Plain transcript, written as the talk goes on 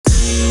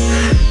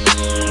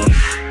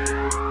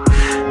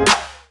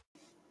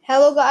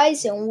Hello,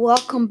 guys, and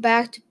welcome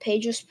back to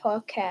Pedro's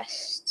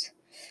podcast.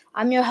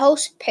 I'm your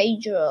host,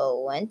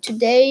 Pedro, and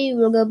today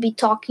we're going to be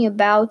talking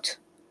about.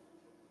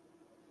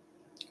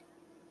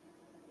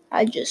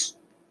 I just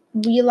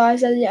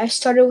realized that I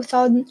started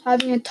without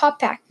having a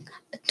topic.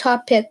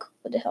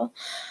 What the hell?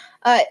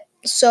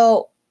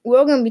 So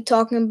we're going to be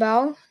talking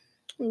about.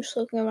 I'm just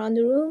looking around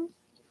the room.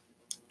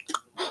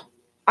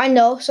 I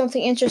know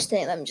something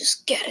interesting. Let me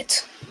just get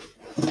it.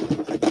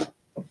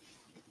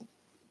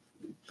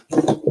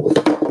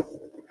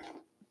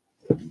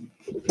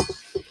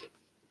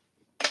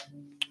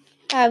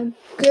 I have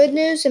good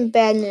news and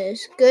bad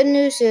news. Good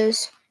news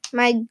is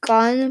my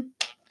gun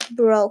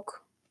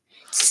broke.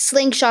 It's a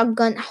slingshot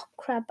gun. Oh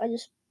crap!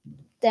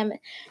 Damn it!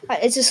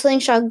 It's a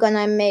slingshot gun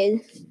I made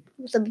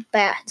with a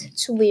bat.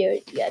 It's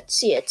weird. You got to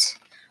see it.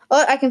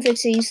 Oh, I can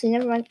fix it easily.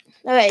 Never mind.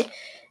 Alright,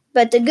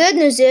 but the good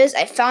news is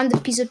I found a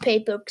piece of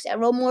paper because I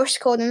wrote Morse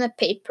code on the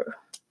paper.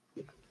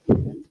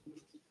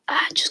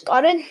 I just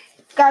got it. You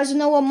guys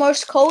know what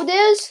Morse code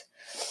is?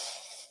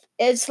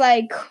 It's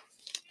like.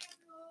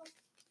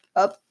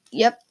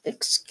 Yep.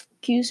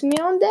 Excuse me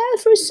on that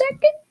for a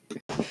second.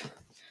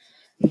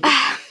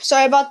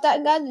 Sorry about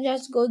that, guys.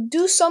 Just go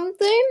do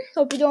something.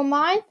 Hope you don't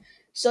mind.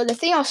 So the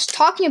thing I was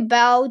talking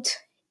about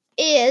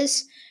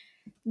is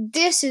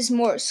this is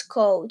Morse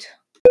code.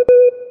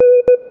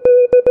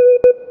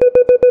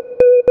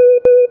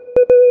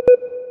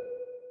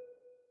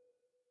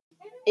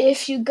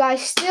 If you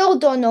guys still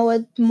don't know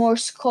what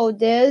Morse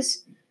code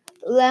is,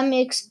 let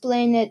me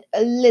explain it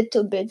a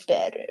little bit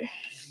better.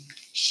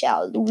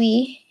 Shall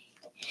we?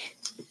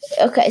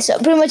 Okay, so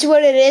pretty much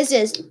what it is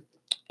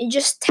you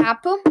just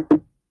tap them.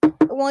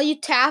 While you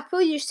tap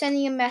it, you're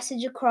sending a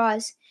message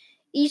across.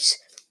 Each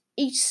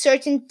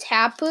certain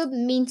tap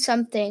means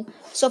something.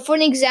 So for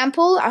an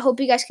example, I hope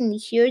you guys can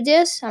hear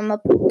this. I'm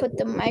gonna put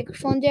the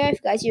microphone there.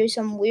 If you guys hear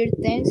some weird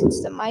things,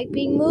 it's the mic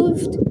being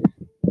moved.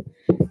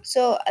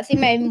 So I think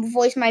my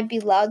voice might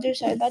be louder.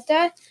 Sorry about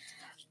that.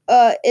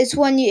 It's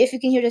when if you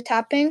can hear the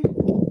tapping.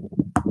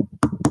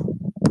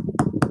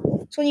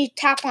 It's when you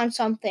tap on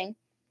something.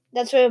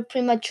 That's what it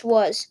pretty much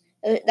was.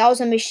 That was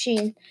a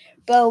machine.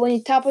 But when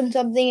you tap on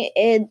something,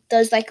 it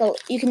does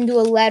you can do a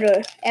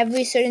letter.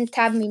 Every certain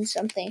tab means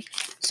something.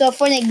 So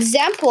for an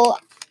example,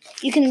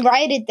 you can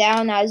write it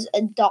down as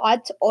a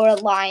dot or a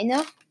line.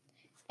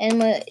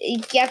 And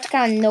you have to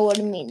kind of know what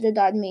the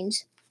dot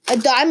means. A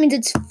dot means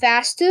it's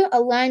faster.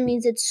 A line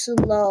means it's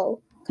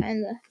slow.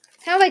 Kind of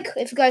like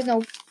if you guys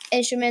know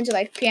instruments or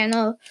like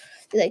piano,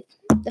 like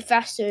the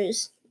faster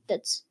is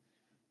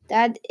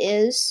that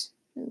is.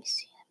 Let me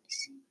see.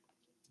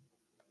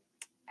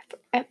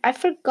 I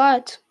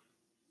forgot.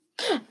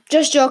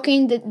 Just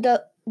joking.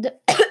 The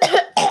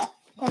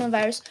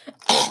coronavirus.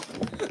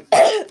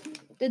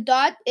 The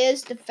dot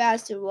is the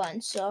faster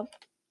one. So,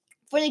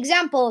 for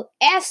example,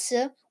 S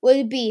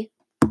would be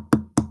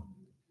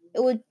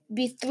 3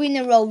 in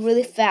a row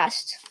really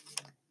fast.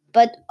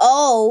 But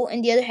O,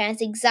 on the other hand, is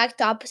the exact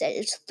opposite.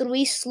 It's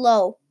 3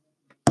 slow.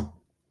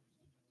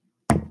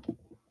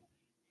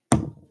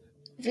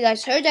 If you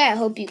guys heard that, I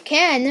hope you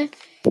can.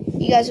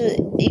 You guys know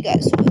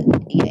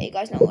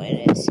what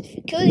it is. If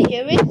you couldn't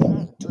hear it,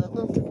 I'll do a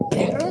little bit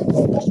better.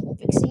 Just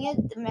fixing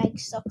it. The mic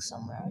stuck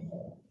somewhere.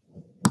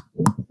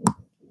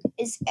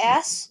 Is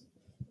S.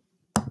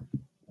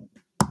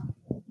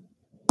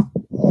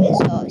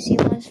 See,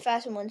 one's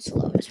fast and one's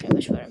slow. That's pretty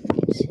much what it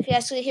means. If you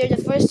guys could hear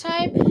the first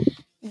time,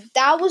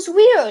 that was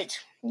weird.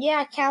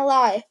 Yeah, I can't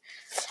lie.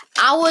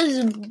 I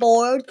was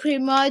bored pretty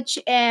much,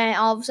 and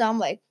all of a sudden I'm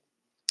like,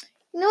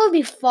 it'd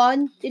be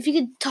fun if you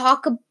can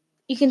talk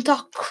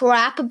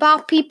crap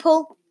about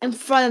people in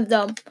front of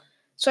them.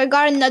 So I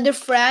got another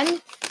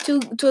friend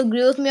to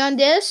agree with me on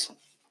this.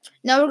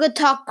 Now we're gonna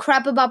talk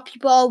crap about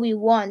people all we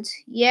want.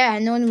 Yeah,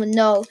 no one would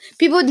know.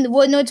 People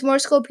would know it's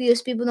Morse code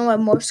because people know what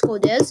Morse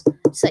code is.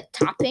 It's like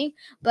tapping,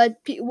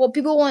 but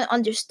people won't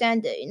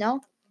understand it. You know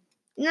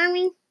what I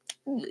mean?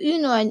 You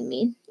know what I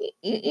mean.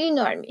 You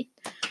know what I mean.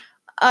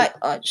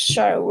 I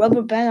shot a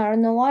rubber band. I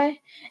don't know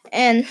why.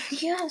 And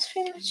yeah, that's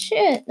pretty much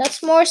it.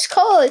 That's Morse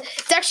code.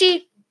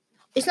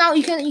 It's not.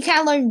 You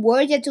can't learn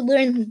words. You have to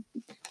learn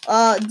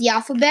the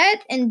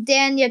alphabet, and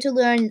then you have to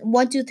learn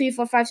 1, 2, 3,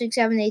 4, 5, 6,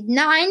 7, 8,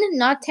 9,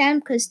 not 10,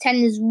 because 10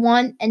 is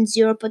 1 and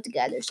 0 put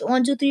together. So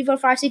 1, 2, 3, 4,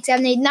 5, 6,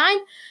 7, 8, 9,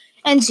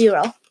 and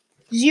 0.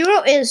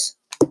 0 is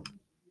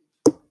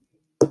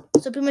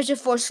so pretty much the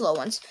 4 slow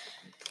ones.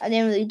 I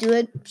didn't really do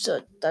it,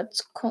 so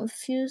that's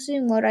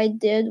confusing. What I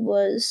did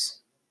was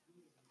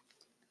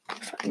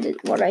I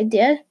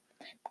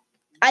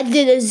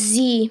did a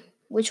Z,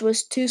 which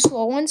was 2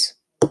 slow ones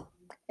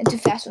and 2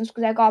 fast ones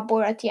because I got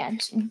bored at the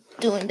end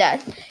doing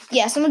that.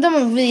 Yeah, some of them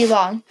are really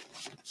long.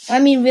 I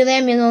mean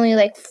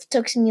only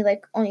took me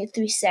only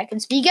 3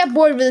 seconds. But you get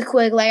bored really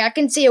quick. Like I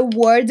can say a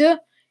word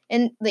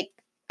and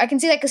I can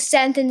say a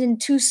sentence in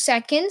 2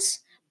 seconds.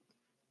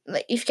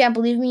 Like if you can't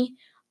believe me,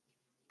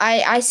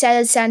 I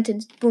said a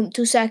sentence, boom,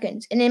 2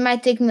 seconds. And it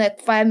might take me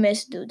 5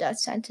 minutes to do that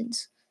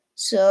sentence.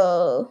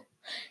 So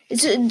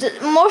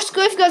Morse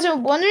code, if you guys are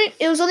wondering,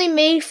 it was only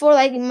made for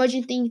like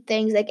emergency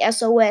things like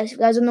SOS. If you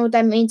guys don't know what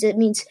that means, it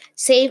means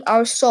save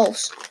our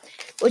souls,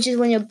 which is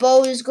when your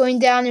boat is going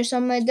down or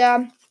something like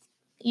that.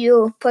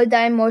 You put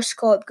that in Morse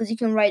code because you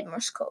can write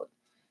Morse code.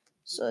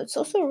 So it's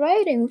also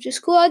writing, which is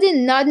cool. I did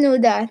not know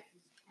that.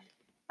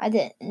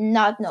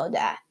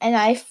 And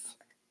I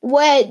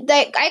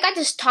got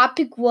this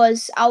topic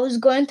was I was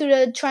going through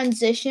the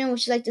transition,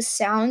 which is like the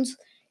sounds.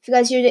 If you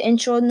guys hear the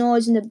intro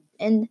noise and the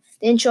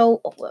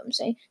intro, what I'm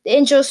saying, the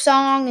intro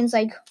song, and it's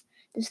like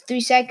this 3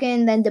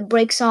 second, then the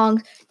break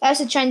song. That's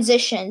the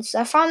transition.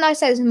 So I found out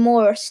that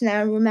Morse, and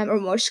I remember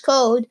Morse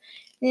code.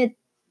 And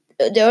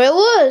there it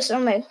was.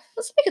 I'm like,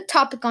 let's make a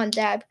topic on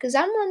that because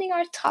I'm running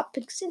out of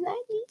topics and I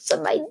need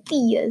some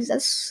ideas.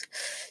 That's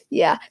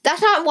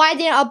not why I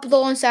didn't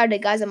upload on Saturday,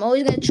 guys. I'm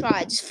always gonna try.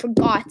 I just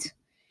forgot.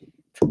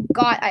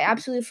 I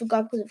absolutely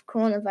forgot because of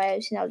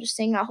coronavirus. I was just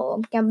staying at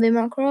home. Can't blame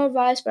it on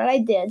coronavirus, but I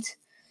did.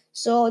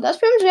 So that's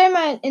pretty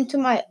much into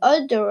my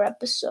other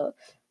episode.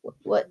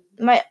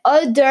 My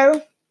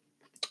other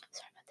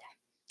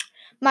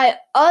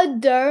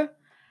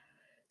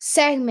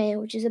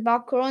segment, which is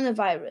about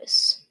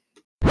coronavirus.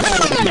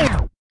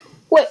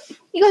 Wait,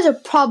 you guys are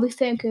probably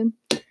thinking,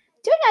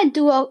 didn't I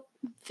do a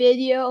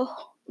video,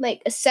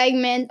 like a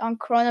segment on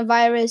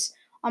coronavirus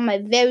on my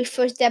very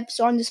first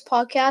episode on this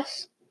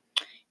podcast?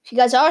 If you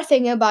guys are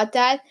thinking about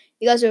that,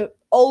 you guys are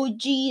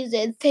OGs,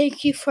 and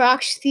thank you for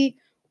actually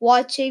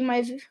watching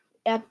my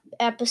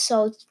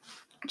episodes.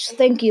 Just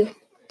thank you.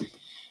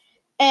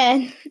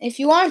 And if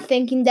you aren't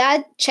thinking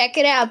that, check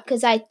it out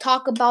because I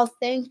talk about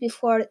things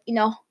before,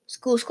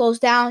 schools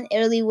closed down,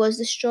 Italy was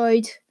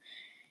destroyed,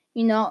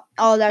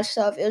 all that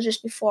stuff. It was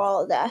just before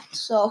all of that.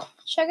 So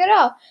check it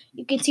out.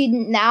 You can see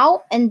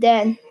now and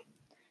then,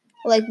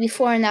 like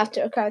before and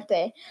after kind of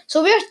thing.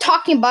 So we are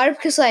talking about it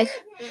because I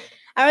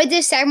already did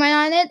a segment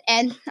on it,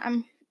 and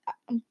I'm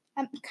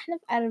kind of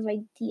out of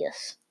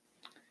ideas.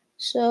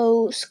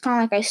 So it's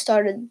kind of like I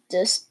started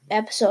this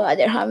episode, I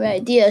didn't have any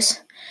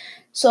ideas.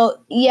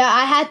 So yeah,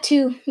 I had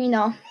to,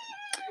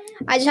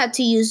 I just had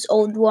to use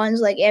old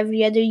ones like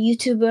every other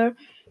YouTuber.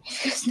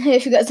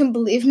 If you guys don't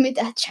believe me,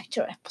 that check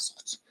their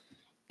episodes.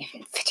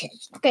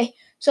 Okay,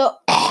 so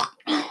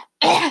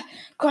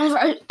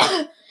coronavirus.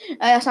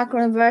 That's not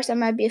coronavirus. That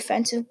might be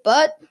offensive,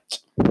 but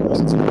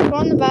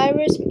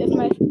coronavirus. If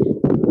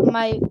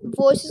my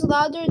voice is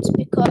louder, it's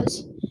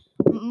because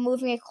I'm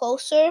moving it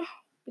closer.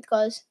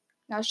 Because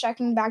now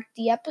checking back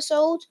the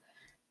episode,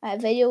 my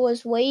video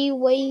was way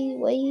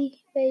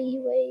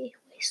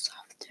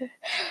softer.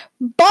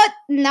 But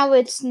now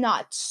it's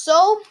not.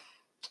 So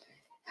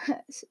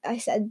I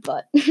said,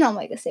 but I'm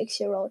like a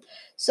 6-year-old.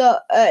 So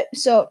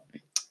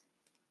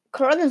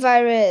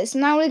coronavirus.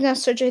 I'm not really gonna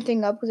search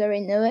anything up because I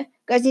already knew it.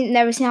 You guys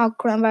never seen how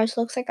coronavirus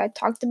looks like. I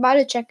talked about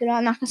it. Check it out.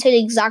 I'm not gonna say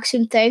the exact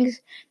same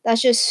things.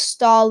 That's just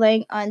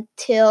stalling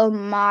until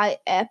my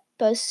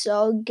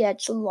episode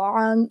gets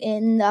long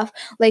enough.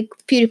 Like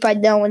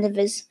PewDiePie done one of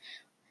his.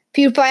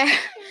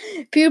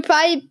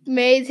 PewDiePie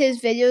made his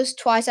videos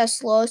twice as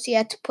slow, so he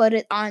had to put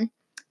it on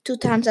 2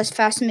 times as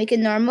fast to make it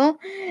normal.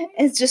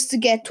 It's just to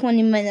get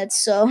 20 minutes.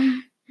 So.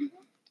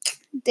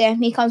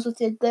 Damn, he comes with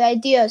the good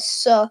ideas.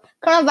 So,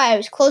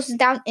 coronavirus closes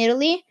down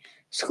Italy.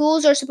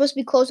 Schools are supposed to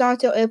be closed down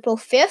until April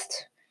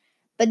 5th.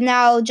 But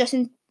now, Doug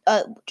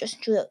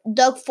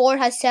Ford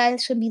has said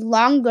it's going to be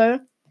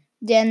longer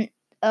than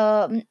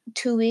 2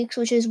 weeks,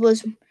 it's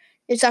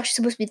actually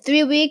supposed to be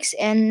 3 weeks,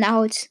 and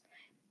now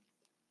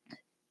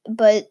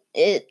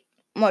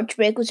March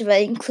break was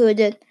already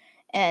included.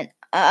 And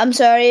I'm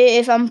sorry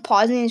if I'm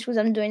pausing this because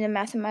I'm doing the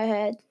math in my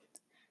head.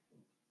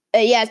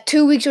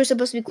 2 weeks were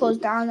supposed to be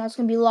closed down. That's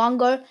going to be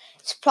longer.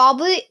 It's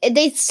probably,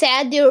 they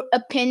said their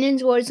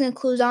opinions were it's going to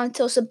close down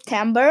until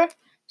September.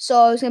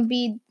 So it's going to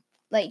be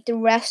like the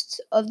rest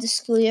of the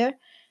school year,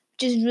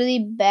 which is really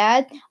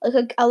bad.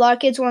 Like a lot of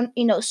kids want,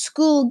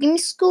 school. Give me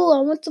school.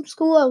 I want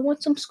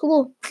some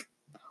school.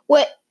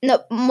 Wait,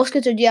 no, most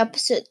kids are the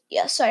opposite.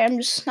 Yeah, sorry, I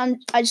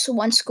just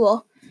want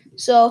school.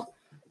 So,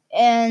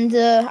 and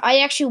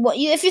I actually want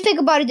you, if you think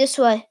about it this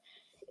way,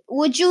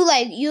 would you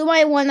you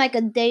might want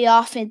a day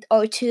off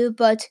or two,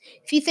 but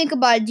if you think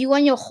about it, do you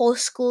want your whole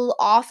school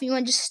off? You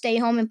want to just stay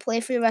home and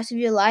play for the rest of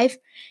your life?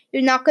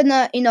 You're not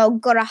gonna,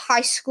 go to high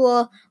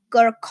school,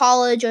 go to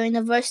college or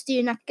university.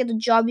 You're not gonna get the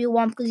job you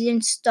want because you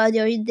didn't study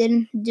or you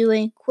didn't do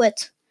and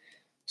quit.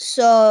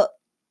 So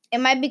it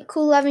might be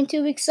cool having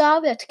 2 weeks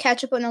off. You have to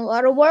catch up on a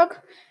lot of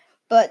work,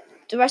 but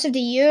the rest of the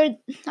year,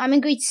 I'm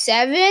in grade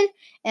 7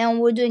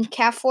 and we're doing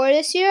Cat 4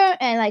 this year,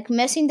 and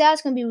missing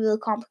that's gonna be really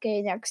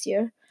complicated next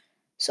year.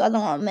 So I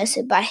don't want to miss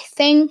it. But I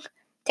think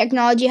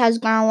technology has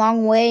gone a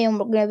long way and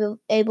we're going to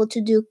be able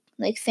to do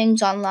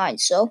things online.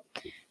 So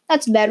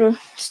that's better.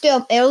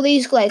 Still,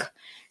 Italy's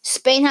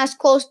Spain has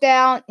closed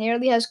down.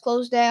 Italy has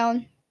closed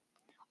down.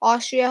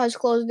 Austria has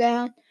closed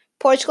down.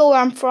 Portugal, where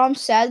I'm from,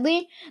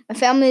 sadly, my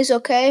family is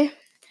okay.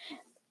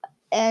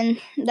 And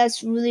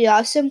that's really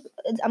awesome.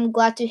 I'm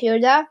glad to hear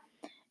that.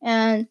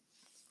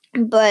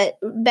 But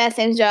bad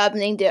things are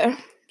happening there.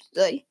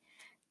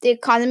 the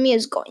economy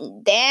is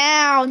going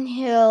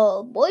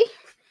downhill, boy.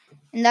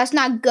 And that's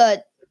not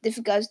good. If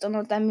you guys don't know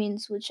what that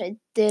means, which I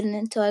didn't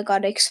until I got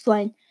to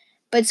explain.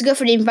 But it's good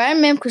for the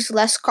environment because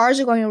less cars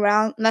are going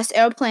around, less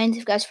airplanes.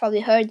 If you guys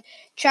probably heard,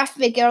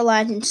 traffic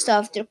airlines and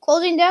stuff, they're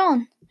closing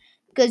down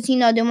because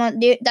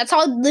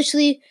that's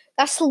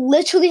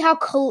literally how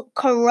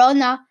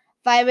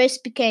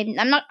coronavirus became.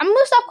 I'm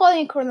gonna stop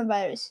calling it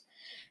coronavirus.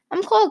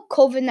 I'm called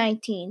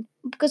COVID-19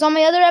 because on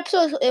my other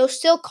episodes it was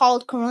still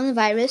called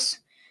coronavirus,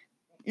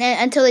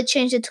 until they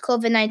changed it to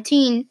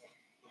COVID-19.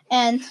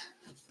 And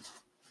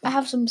I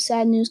have some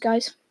sad news,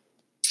 guys.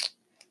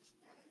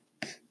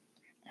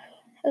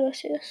 How do I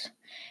say this?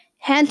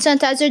 Hand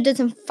sanitizer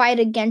doesn't fight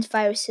against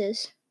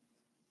viruses.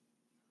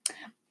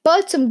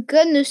 But some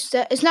good news.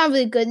 It's not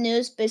really good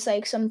news, but it's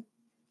like some,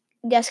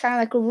 I guess, kind of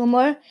like a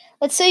rumor.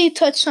 Let's say you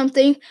touch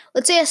something.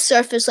 Let's say a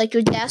surface like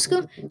your desk.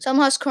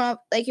 Someone has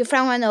like your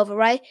friend went over,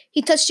 right?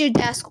 He touched your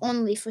desk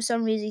only for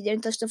some reason. He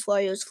didn't touch the floor.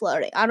 He was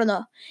flirting. I don't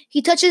know.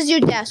 He touches your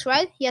desk,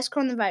 right? He has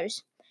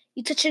coronavirus.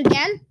 You touch it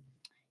again.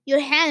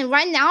 Your hand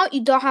right now,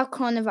 you don't have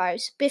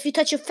coronavirus. But if you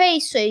touch your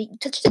face, so you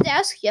touch the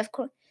desk, you have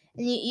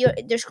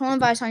there's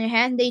coronavirus on your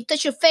hand. Then you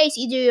touch your face,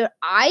 either your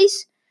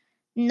eyes,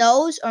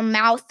 nose, or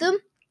mouth.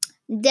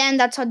 Then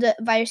that's how the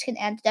virus can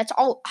enter. That's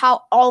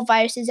how all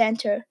viruses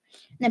enter.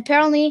 And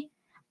apparently,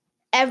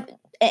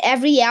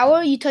 every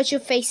hour you touch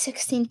your face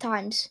 16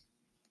 times,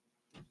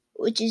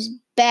 which is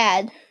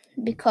bad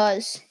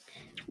because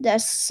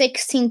that's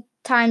 16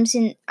 times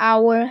an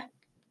hour.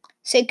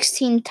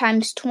 16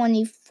 times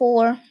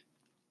 24.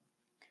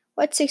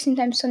 What's 16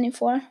 times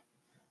 24?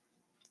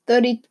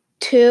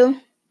 32.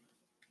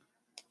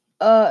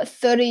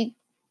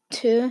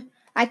 32.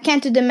 I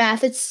can't do the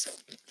math.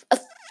 It's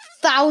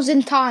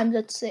 1,000 times,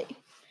 let's say.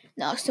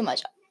 No, it's too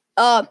much.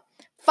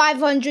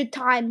 500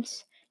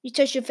 times you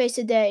touch your face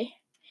a day,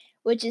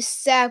 which is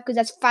sad because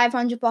that's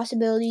 500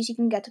 possibilities you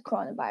can get the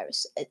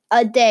coronavirus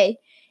a day.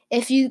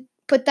 If you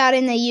put that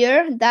in a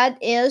year, that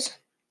is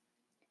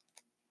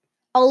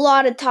a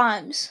lot of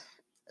times.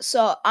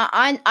 So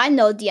I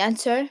know the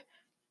answer.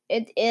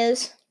 It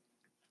is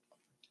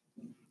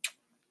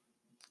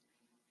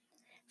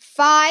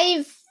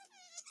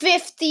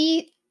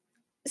 550,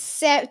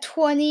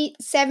 20,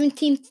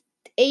 17,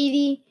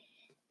 80,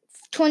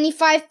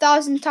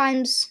 25,000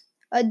 times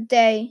a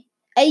day.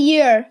 A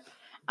year.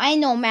 I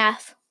know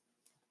math.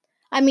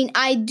 I mean,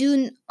 I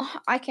can't.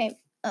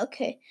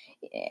 Okay.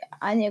 Yeah,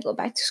 I need to go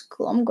back to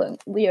school. I'm going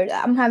weird.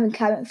 I'm having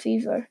cabin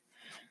fever.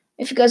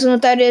 If you guys don't know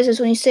what that is, it's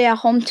when you stay at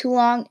home too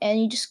long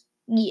and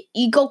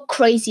you go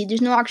crazy.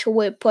 There's no actual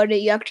way to put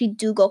it. You actually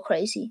do go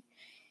crazy.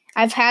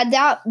 I've had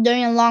that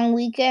during a long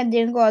weekend.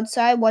 Didn't go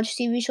outside, watch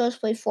TV shows,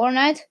 play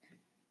Fortnite.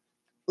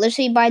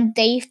 Literally by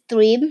day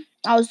 3,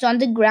 I was on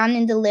the ground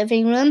in the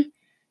living room,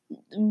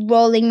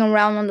 rolling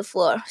around on the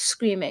floor,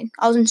 screaming.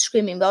 I wasn't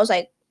screaming, but I was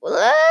like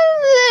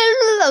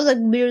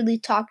weirdly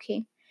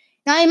talking.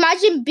 Now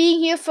imagine being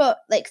here for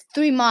like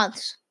 3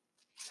 months.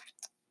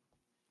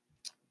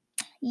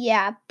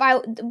 Yeah,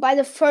 by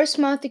the first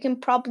month, you can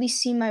probably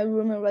see my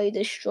room already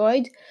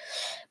destroyed.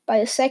 By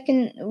the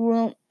second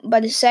one,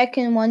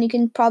 you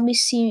can probably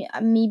see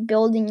me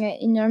building an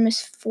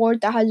enormous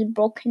fort that has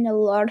broken a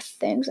lot of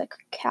things, like a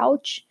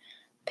couch,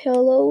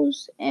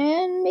 pillows,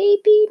 and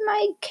maybe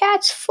my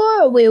cat's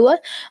fur. Wait,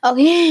 what?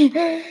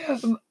 Okay.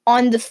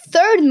 On the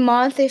 3rd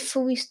month, if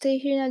we stay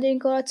here and I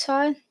didn't go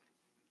outside,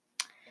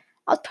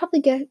 I'll probably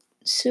get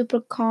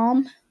super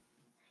calm.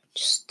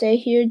 Just stay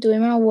here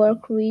doing my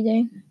work,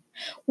 reading.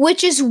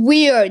 Which is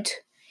weird.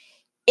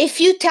 If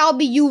you tell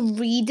me you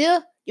read,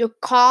 you're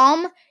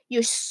calm,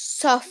 you're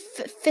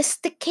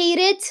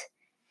sophisticated,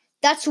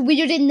 that's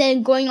weirder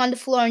than going on the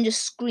floor and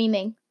just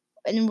screaming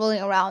and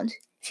rolling around,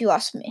 if you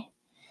ask me.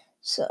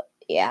 So,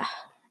 yeah.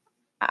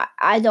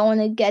 I don't want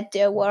to get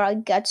there where I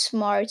get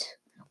smart.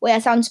 Wait,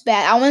 that sounds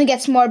bad. I want to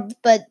get smart,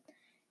 but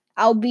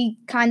I'll be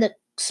kind of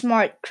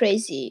smart,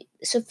 crazy,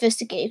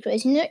 sophisticated,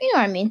 crazy. You know what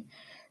I mean?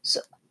 So,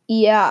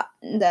 yeah,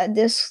 that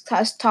this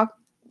has talked.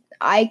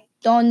 I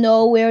don't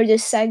know where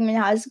this segment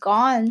has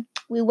gone.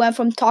 We went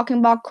from talking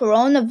about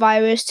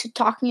coronavirus to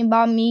talking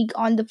about me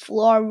on the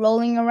floor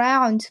rolling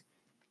around.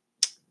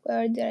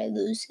 Where did I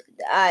lose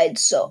it?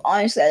 So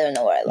honestly, I don't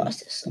know where I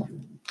lost it. So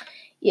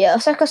yeah,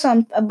 let's talk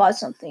about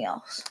something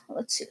else.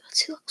 Let's see.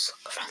 Let's look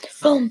around the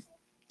room.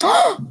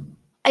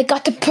 I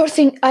got the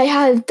perfect. I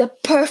had the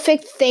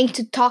perfect thing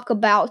to talk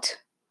about.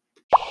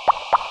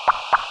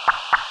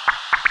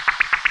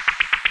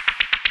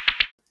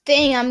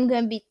 Thing I'm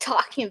gonna be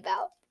talking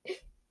about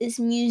is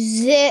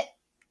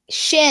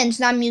musicians,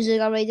 not music.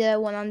 I already did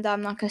that one on that.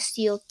 I'm not gonna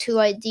steal 2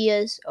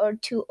 ideas or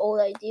 2 old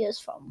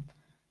ideas from,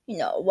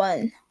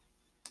 one,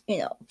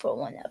 for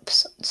one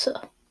episode. So,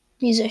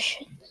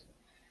 musicians,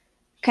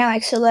 kind of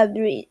like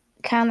celebrities,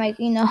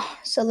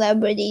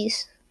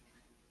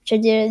 which I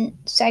did a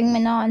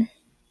segment on,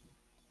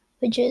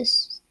 which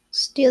is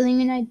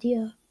stealing an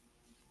idea.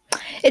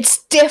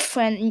 It's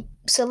different.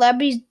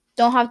 Celebrities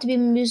don't have to be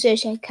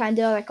musicians, kind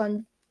of like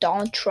on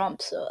Donald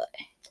Trump. So,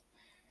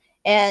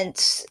 and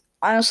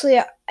honestly,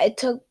 I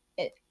took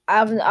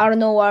I don't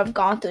know where I've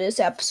gone through this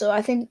episode.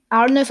 I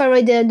don't know if I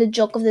already did the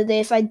joke of the day.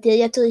 If I did,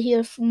 you have to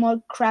hear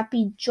more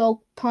crappy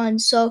joke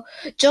puns. So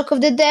joke of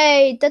the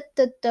day. Da,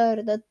 da, da,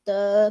 da,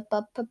 da,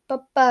 ba, ba,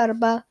 ba,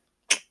 ba,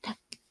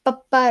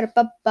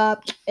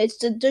 ba. It's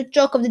the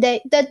joke of the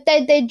day.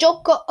 The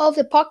joke of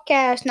the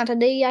podcast. Not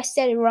today, I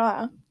said it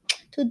wrong.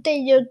 Today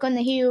you're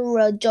gonna hear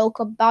a joke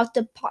about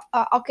the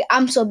okay,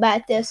 I'm so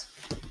bad at this.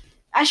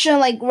 I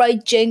shouldn't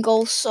write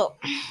jingles. So,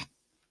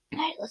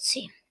 alright, let's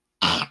see.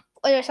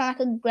 Wait, I sound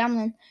like a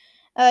gremlin.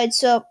 Alright,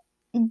 so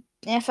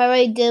if I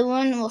already did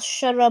one, well,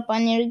 shut up. I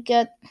need to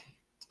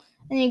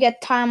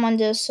get time on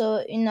this,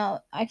 so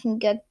I can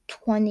get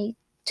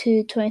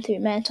 23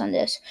 minutes on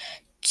this.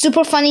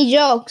 Super funny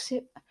jokes.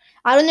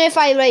 I don't know if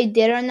I already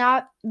did or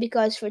not,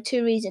 because for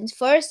two reasons.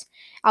 First,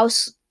 I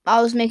was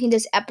making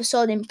this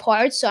episode in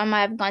parts, so I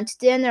might have gone to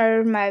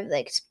dinner,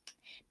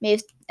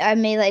 I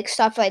may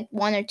stop for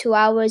 1 or 2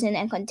 hours and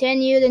then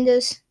continued in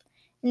this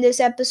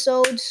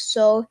episode.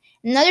 So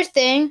another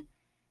thing,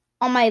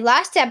 on my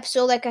last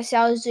episode, like I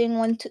said, I was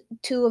doing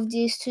two of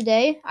these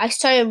today. I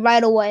started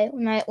right away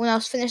when I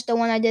was finished the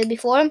one I did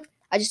before.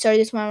 I just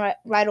started this one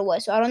right away.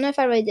 So I don't know if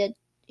I already did,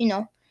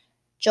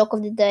 joke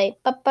of the day.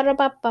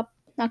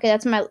 Okay,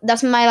 that's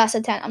my last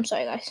attempt. I'm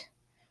sorry, guys.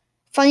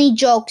 Funny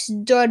jokes,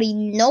 dirty.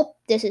 Nope,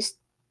 this is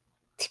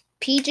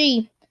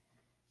PG.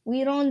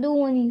 We don't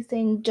do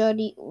anything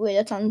dirty. Wait,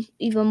 that sounds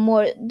even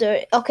more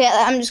dirty. Okay,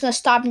 I'm just gonna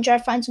stop and try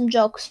to find some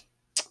jokes.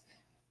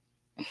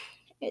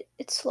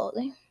 It's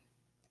slowly.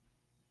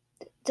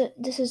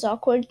 This is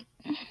awkward.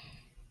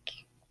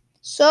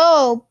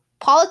 So,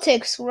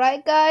 politics,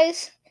 right,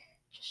 guys?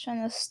 Just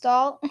trying to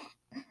stall.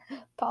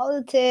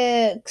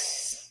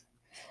 Politics.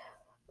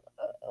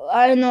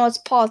 I don't know what's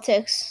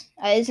politics.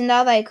 Isn't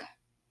that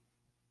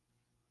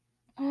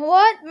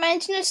what? My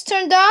internet's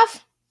turned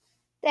off?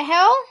 The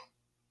hell?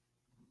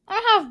 I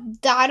don't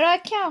have data. I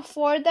can't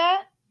afford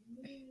that.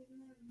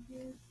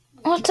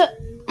 What?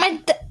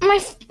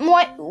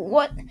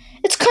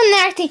 It's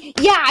connecting.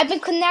 Yeah, I've been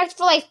connected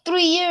for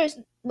 3 years.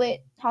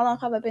 Wait, how long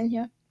have I been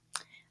here?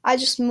 I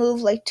just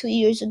moved 2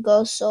 years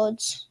ago, so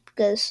it's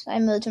because I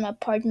moved to my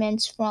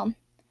apartments from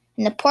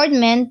an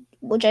apartment,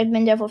 which I've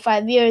been there for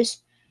 5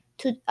 years,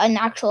 to an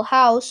actual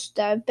house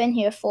that I've been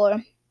here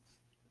for,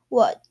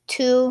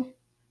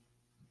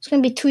 it's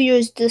going to be 2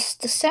 years this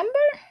December?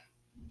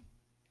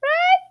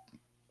 Right?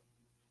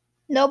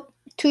 Nope,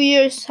 2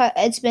 years.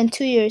 It's been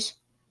 2 years.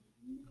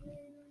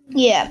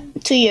 Yeah,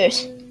 2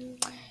 years.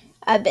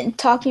 I've been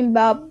talking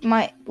about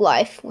my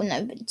life when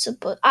I've been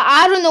supposed.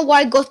 I don't know why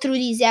I go through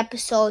these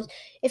episodes.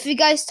 If you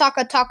guys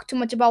I talk too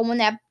much about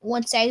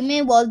one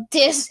segment, well,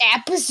 this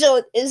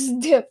episode is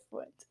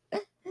different.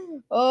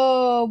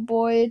 Oh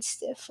boy, it's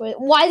different.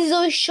 Why does it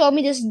always show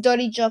me this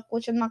dirty joke,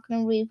 which I'm not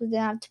gonna read because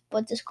I have to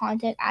put this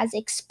content as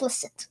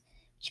explicit,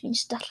 which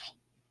means dirty.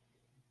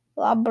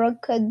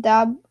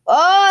 Abracadabra.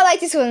 Oh, I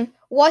like this one.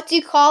 What do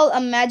you call a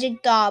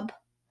magic dog?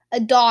 A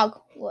dog.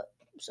 What?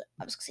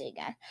 I'm just gonna say it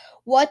again.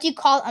 What do you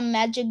call a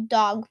magic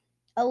dog?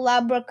 A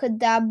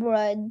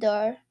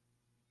labracadabrador.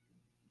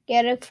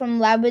 Get it from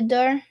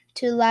Labrador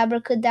to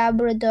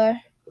labracadabrador.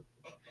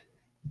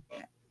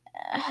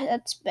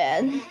 That's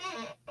bad.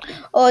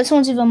 Oh, this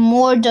one's even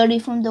more dirty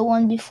from the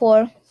one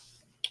before.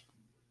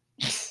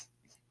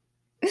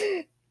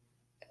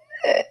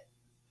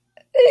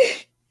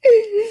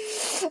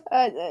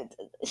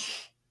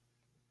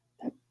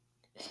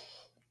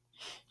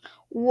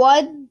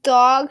 What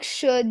dog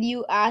should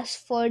you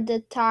ask for the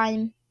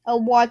time? A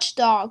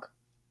watchdog.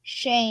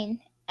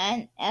 Shane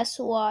and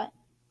SY.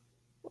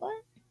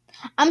 What?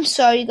 I'm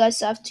sorry you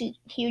guys have to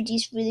hear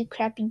these really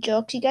crappy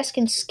jokes. You guys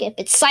can skip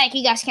it. Psych,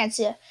 you guys can't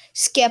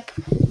skip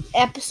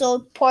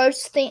episode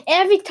parts thing.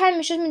 Every time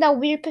it shows me that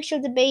weird picture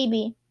of the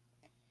baby.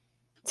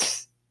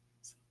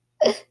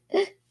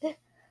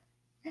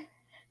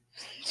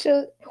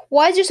 So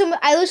why is there so much?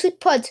 I literally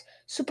put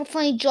super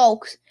funny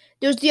jokes.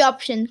 There's the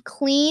option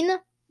clean,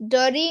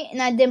 dirty,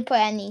 and I didn't put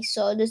any.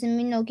 So does it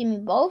mean they'll give me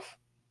both?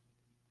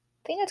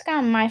 I think that's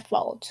kind of my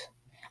fault.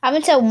 I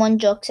haven't said one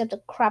joke except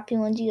the crappy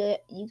ones you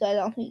guys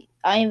don't.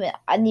 I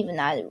didn't even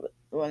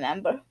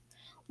remember.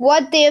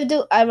 What day of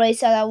the? I already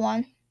said that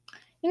one.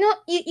 You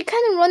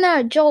kind of run out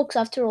of jokes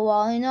after a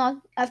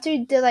while. After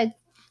you did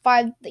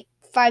five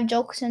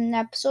jokes in an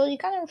episode, you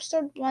kind of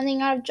start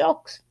running out of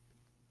jokes.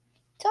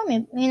 Tell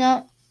me,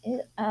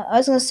 I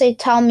was gonna say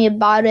tell me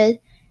about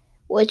it,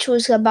 which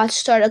was about to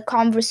start a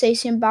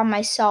conversation about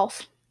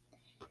myself,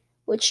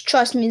 which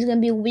trust me is gonna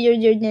be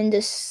weirder than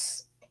this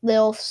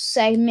little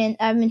segment.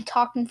 I've been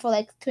talking for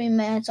 3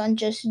 minutes on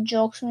just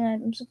jokes when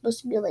I'm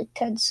supposed to be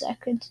 10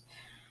 seconds.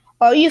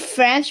 Are you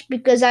French?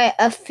 Because I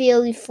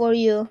feel for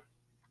you.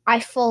 I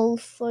fall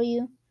for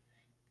you.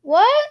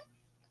 What?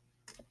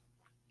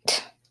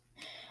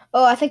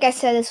 Oh, I think I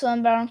said this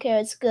one, but I don't care.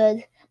 It's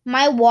good.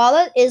 My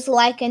wallet is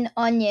like an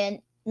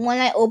onion. When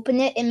I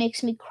open it, it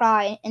makes me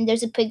cry. And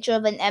there's a picture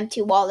of an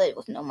empty wallet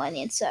with no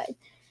money inside.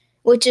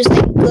 Which is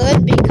good,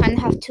 but you kind of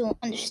have to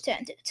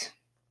understand it.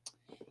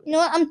 You know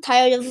what? I'm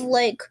tired of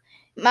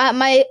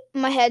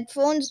my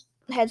headphones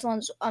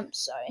headphones. I'm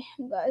sorry,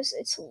 guys.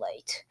 It's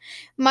late.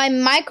 My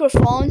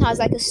microphone has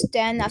like a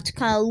stand. I have to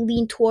kind of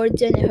lean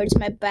towards it, and it hurts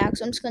my back.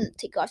 So I'm just gonna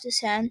take off the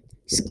sand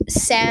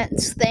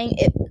thing.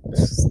 Okay,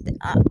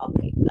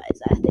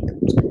 guys. I think I'm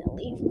just gonna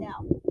leave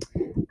now.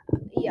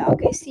 Yeah.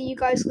 Okay. See you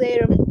guys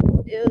later.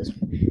 It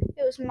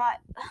was my.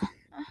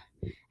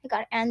 I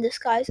gotta end this,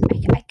 guys.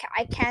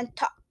 I can't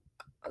talk.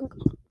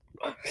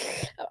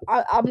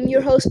 I'm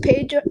your host,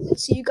 Pedro.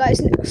 See you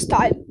guys next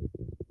time.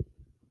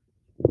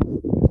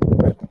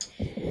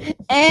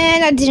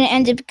 And I didn't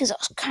end it because I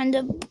was kind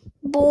of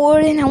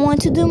bored and I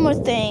wanted to do more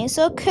things.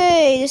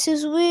 Okay, this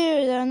is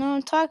weird. I don't know what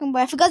I'm talking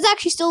about. If you guys are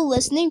actually still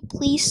listening,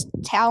 please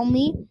tell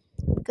me.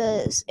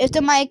 Because if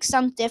the mic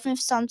sounds different,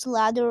 if it sounds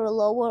louder or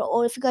lower,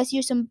 or if you guys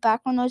hear some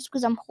background noise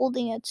because I'm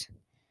holding it,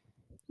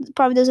 it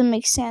probably doesn't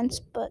make sense.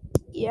 But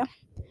yeah.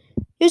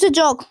 Here's a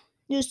joke.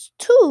 There's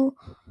two.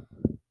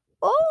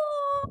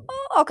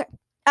 Okay.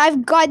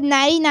 I've got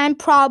 99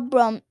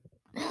 problem.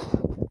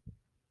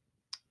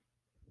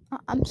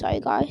 I'm sorry,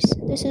 guys.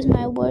 This is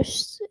my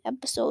worst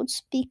episode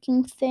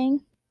speaking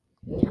thing.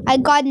 I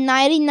got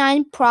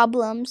 99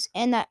 problems,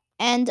 and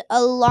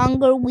a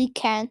longer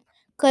weekend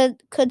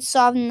could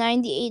solve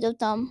 98 of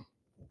them.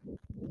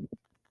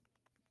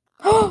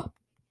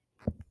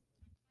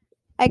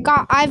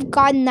 I've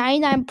got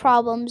 99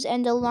 problems,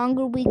 and a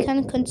longer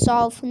weekend could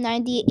solve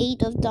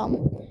 98 of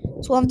them.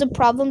 So one of the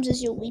problems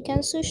is your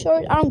weekend so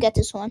short. I don't get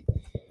this one.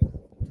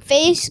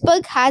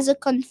 Facebook has a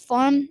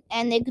confirm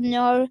and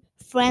ignore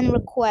friend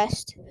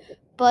request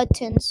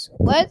buttons.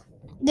 What?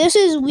 This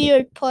is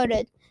weird. Put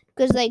it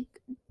because like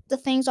the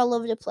things all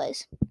over the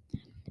place.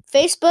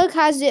 Facebook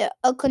has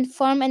a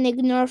confirm and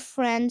ignore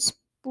friends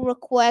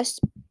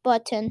request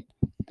button.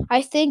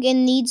 I think it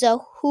needs a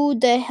who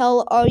the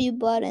hell are you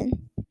button.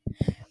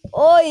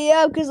 Oh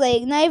yeah, because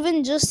like not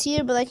even just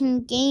here, but like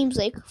in games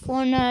like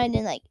Fortnite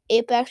and like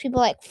Apex,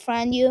 people like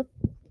friend you.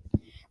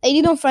 Like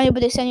you don't friend you,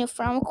 but they send you a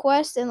friend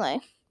request and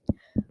like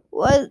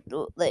what?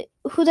 Like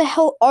who the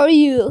hell are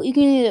you? You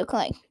can either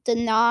like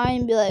deny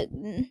and be like,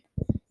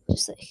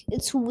 just like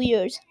it's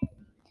weird.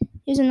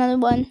 Here's another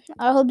one.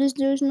 I hope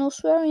there's no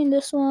swearing in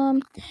this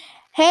one.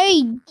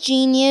 Hey,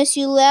 genius,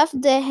 you left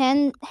the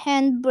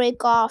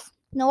handbrake off.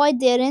 No, I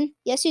didn't.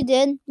 Yes, you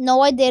did.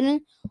 No, I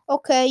didn't.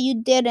 Okay, you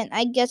didn't.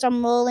 I guess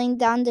I'm rolling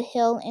down the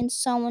hill in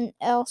someone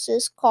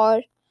else's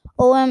car.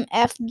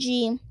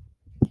 OMFG.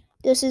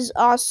 This is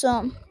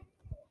awesome.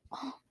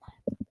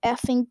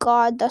 Effing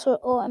God, that's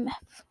what OMF.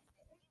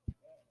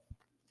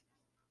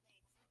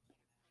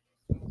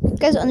 You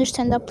guys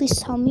understand that? Please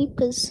tell me,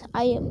 because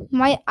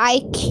my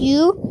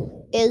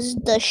IQ is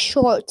the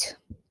short,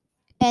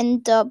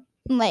 and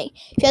like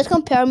if you guys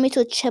compare me to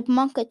a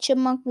chipmunk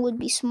would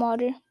be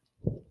smarter.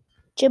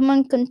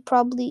 Chipmunk can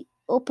probably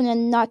open a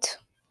nut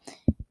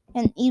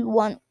and eat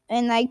one,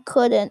 and I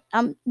couldn't.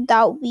 I'm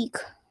that weak,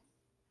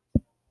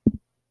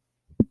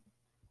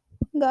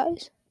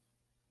 guys.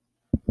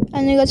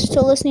 I know you guys are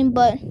still listening,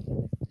 but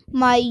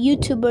my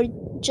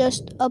YouTuber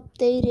just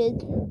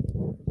updated,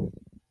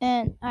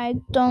 and I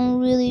don't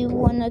really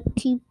want to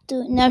keep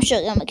doing. No, I'm sure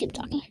I'm gonna keep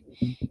talking.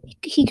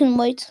 He can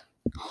wait.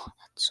 Oh,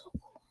 that's so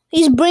cool.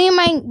 He's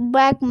bringing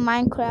back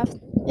Minecraft.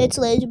 It's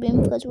Laser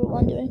Beam, because we're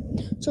wondering.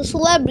 So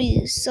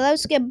celebrities. So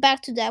let's get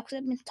back to that, because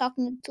I've been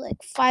talking to like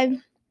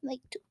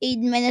 8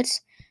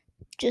 minutes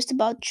just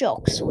about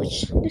jokes,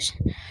 which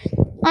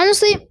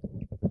honestly,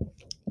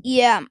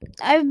 yeah,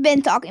 I've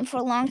been talking for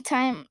a long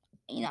time.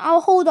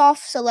 I'll hold off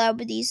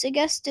celebrities. I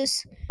guess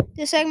this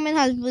segment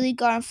has really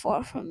gone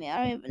far from me.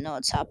 I don't even know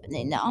what's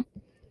happening now.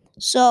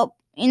 So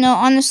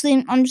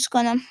honestly, I'm just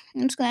gonna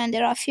end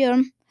it off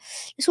here.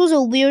 This was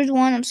a weird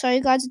one. I'm sorry,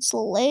 guys. It's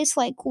late. It's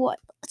like what?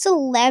 It's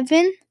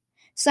 11.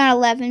 It's not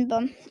 11,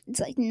 but it's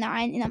like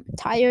 9, and I'm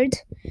tired.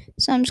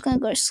 So I'm just gonna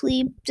go to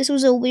sleep. This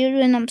was a weird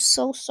one. I'm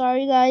so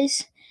sorry,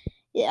 guys.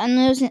 Yeah, I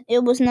know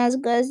it was not as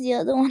good as the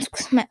other ones,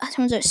 because my other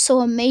ones are so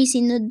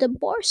amazing. The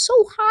bar's so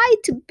high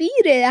to beat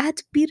it. I had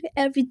to beat it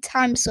every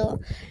time. So,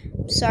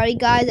 sorry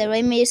guys, I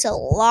really made this a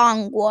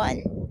long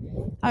one.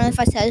 I don't know if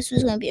I said this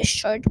was going to be a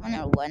short one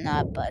or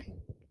whatnot, but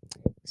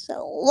it's a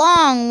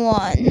long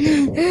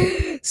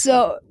one.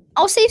 So,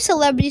 I'll save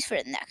celebrities for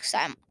the next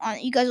time.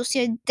 You guys will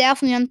see it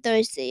definitely on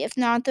Thursday. If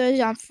not on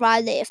Thursday, on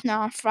Friday. If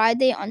not on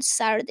Friday, on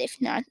Saturday. If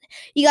not,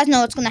 you guys know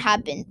what's going to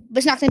happen. But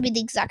it's not going to be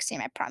the exact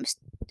same, I promise.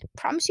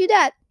 Promise you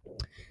that.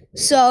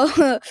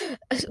 So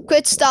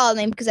quit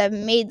stalling, because I've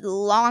made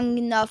long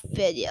enough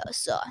videos.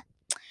 So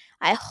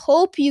I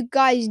hope you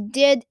guys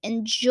did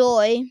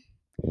enjoy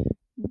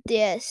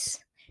this.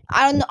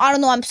 I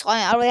don't know. I'm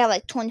sorry. I already have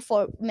like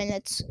 24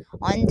 minutes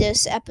on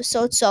this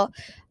episode. So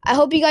I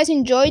hope you guys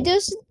enjoyed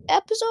this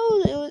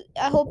episode.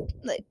 I hope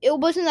like it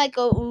wasn't like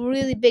a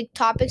really big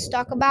topic to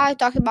talk about. I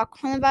talked about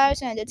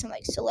coronavirus, and I did some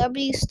like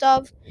celebrity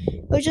stuff.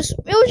 It was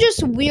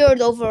just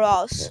weird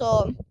overall.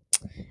 So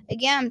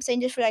again, I'm saying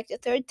this for like the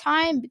third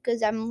time,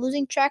 because I'm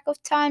losing track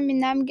of time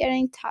and I'm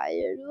getting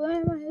tired. Why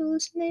am I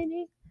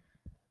hallucinating?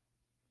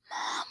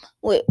 Mom.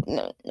 Wait,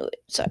 no, wait,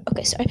 sorry.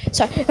 Okay,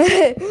 sorry.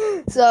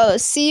 So,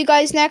 see you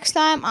guys next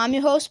time. I'm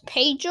your host,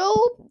 Pedro.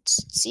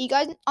 See you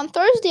guys on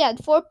Thursday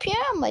at 4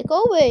 p.m. Like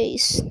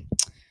always.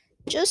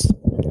 Just,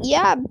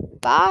 yeah,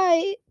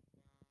 bye.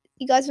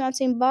 You guys are not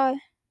saying bye.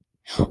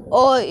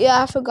 Oh,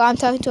 yeah, I forgot I'm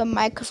talking to a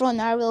microphone,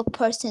 not a real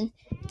person.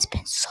 It's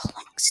been so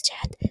long since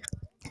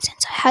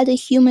I had a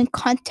human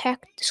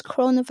contact. This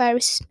coronavirus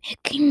is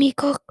making me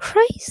go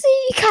crazy.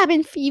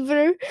 Cabin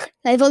fever.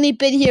 I've only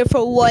been here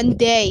for 1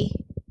 day.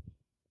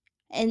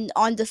 And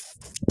on the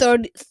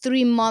third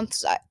 3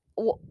 months,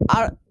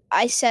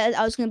 I said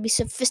I was going to be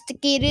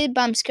sophisticated,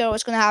 but I'm scared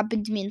what's going to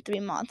happen to me in 3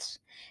 months.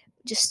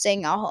 Just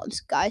staying at home,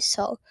 guys.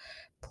 So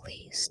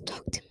please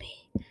talk to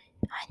me.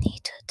 I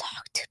need to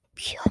talk to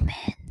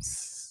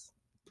humans.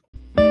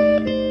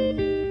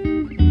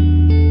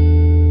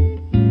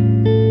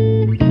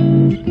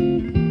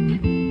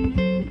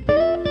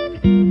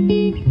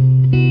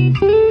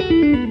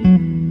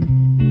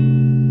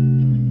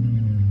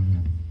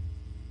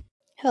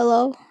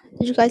 Hello?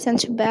 Did you guys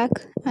answer back?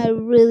 I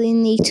really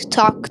need to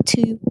talk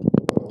to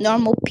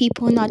normal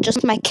people, not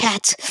just my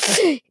cats.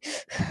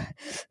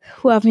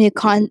 We're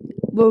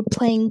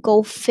playing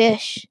Go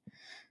Fish.